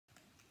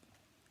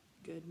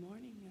Good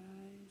morning,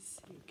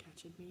 guys. You're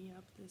catching me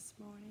up this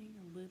morning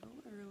a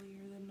little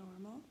earlier than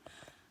normal.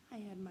 I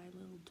had my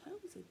little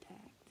toes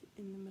attacked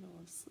in the middle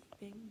of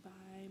sleeping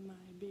by my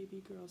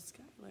baby girl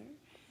Skylar,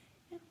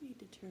 and we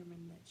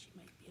determined that she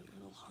might be a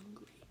little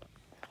hungry.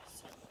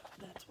 So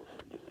that's what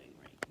we're doing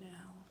right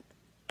now.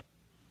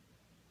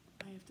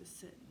 I have to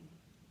sit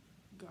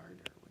and guard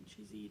her when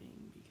she's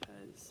eating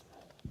because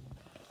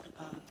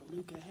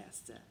Luca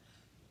has to,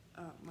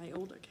 my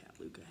older cat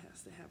Luca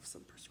has to have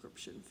some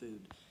prescription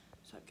food.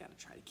 So I've got to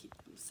try to keep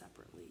them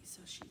separately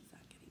so she's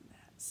not getting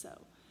that. So,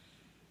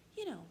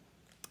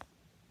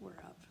 we're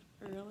up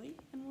early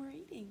and we're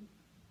eating.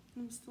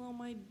 I'm still in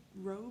my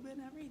robe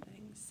and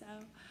everything. So,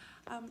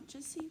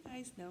 just so you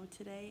guys know,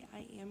 today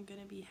I am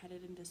going to be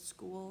headed into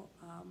school.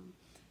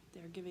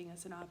 They're giving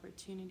us an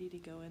opportunity to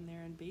go in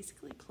there and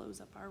basically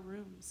close up our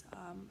rooms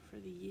for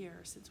the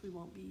year since we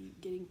won't be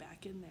getting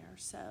back in there.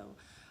 So,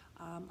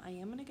 I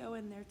am going to go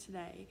in there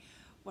today.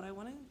 What I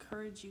want to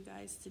encourage you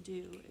guys to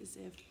do is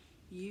if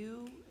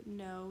you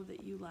know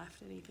that you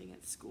left anything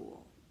at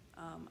school,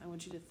 I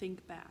want you to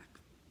think back.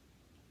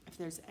 If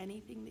there's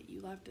anything that you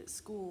left at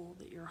school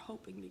that you're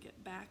hoping to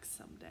get back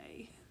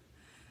someday,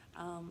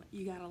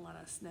 you gotta let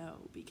us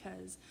know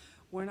because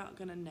we're not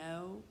gonna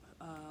know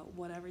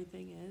what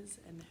everything is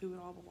and who it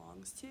all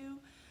belongs to.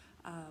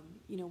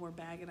 We're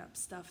bagging up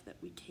stuff that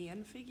we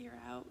can figure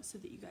out so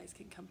that you guys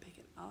can come pick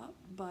it up.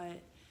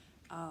 But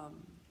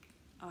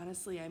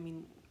honestly, I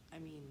mean,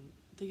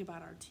 think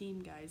about our team,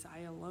 guys.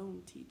 I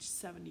alone teach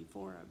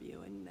 74 of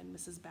you, and then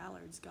Mrs.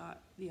 Ballard's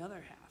got the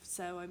other half.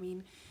 So,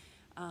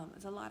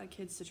 it's a lot of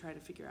kids to try to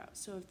figure out.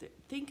 So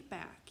think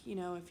back,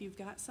 if you've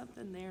got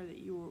something there that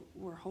you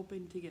were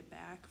hoping to get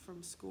back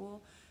from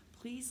school,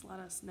 please let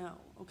us know,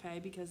 okay?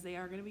 Because they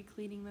are going to be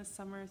cleaning this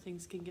summer.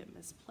 Things can get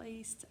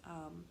misplaced.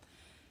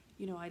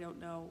 I don't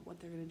know what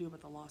they're going to do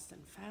about the lost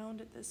and found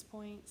at this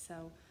point.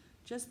 So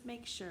just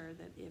make sure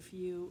that if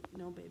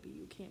no, baby,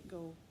 you can't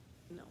go,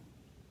 no.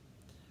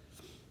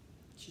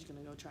 She's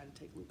gonna go try to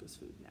take Luca's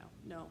food now.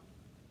 No,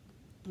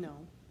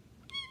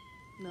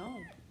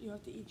 you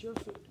have to eat your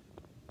food.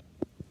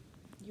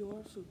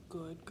 Your food,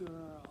 good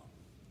girl.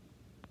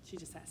 She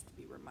just has to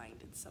be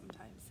reminded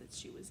sometimes that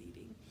she was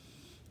eating.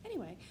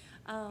 Anyway,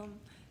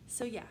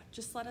 so yeah,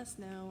 just let us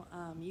know.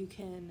 You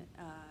can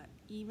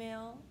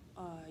email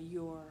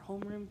your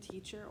homeroom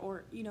teacher,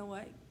 or you know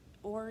what,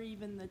 or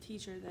even the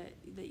teacher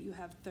that you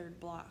have third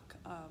block,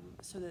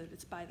 so that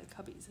it's by the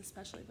cubbies,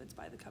 especially if it's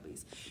by the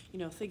cubbies.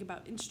 Think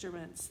about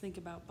instruments, think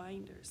about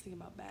binders, think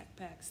about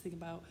backpacks, think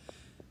about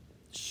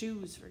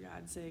shoes, for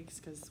God's sakes,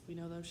 because we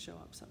know those show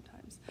up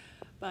sometimes.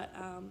 But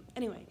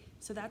anyway,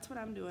 so that's what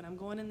I'm doing. I'm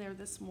going in there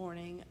this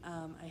morning.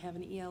 I have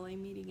an ELA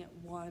meeting at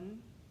 1,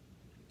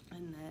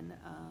 and then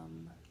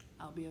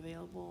I'll be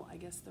available, I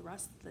guess, the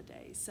rest of the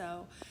day.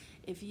 So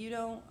if you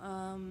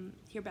don't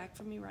hear back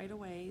from me right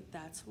away,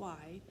 that's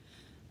why.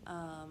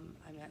 I'm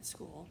at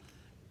school.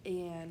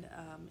 And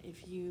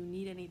if you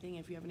need anything,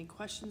 if you have any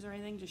questions or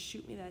anything, just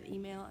shoot me that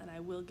email and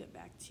I will get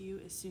back to you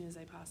as soon as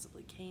I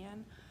possibly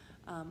can.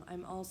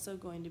 I'm also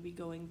going to be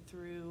going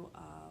through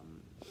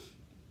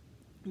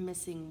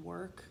missing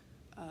work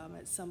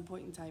at some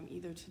point in time,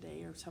 either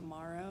today or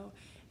tomorrow,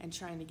 and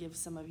trying to give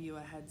some of you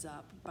a heads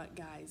up. But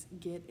guys,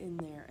 get in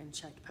there and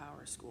check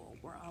PowerSchool.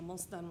 We're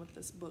almost done with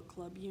this book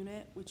club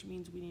unit, which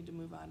means we need to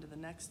move on to the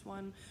next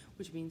one,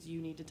 which means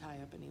you need to tie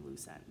up any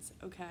loose ends,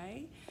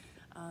 okay?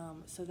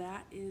 So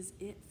that is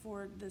it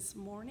for this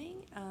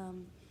morning.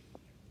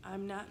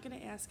 I'm not going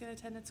to ask an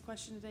attendance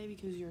question today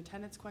because your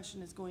attendance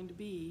question is going to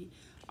be,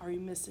 are you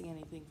missing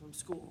anything from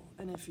school?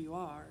 And if you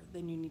are,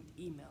 then you need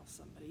to email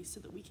somebody so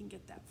that we can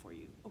get that for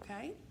you,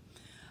 okay?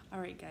 All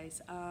right,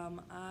 guys,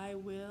 I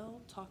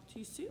will talk to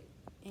you soon,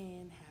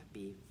 and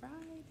happy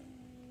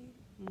Friday.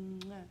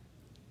 Mwah.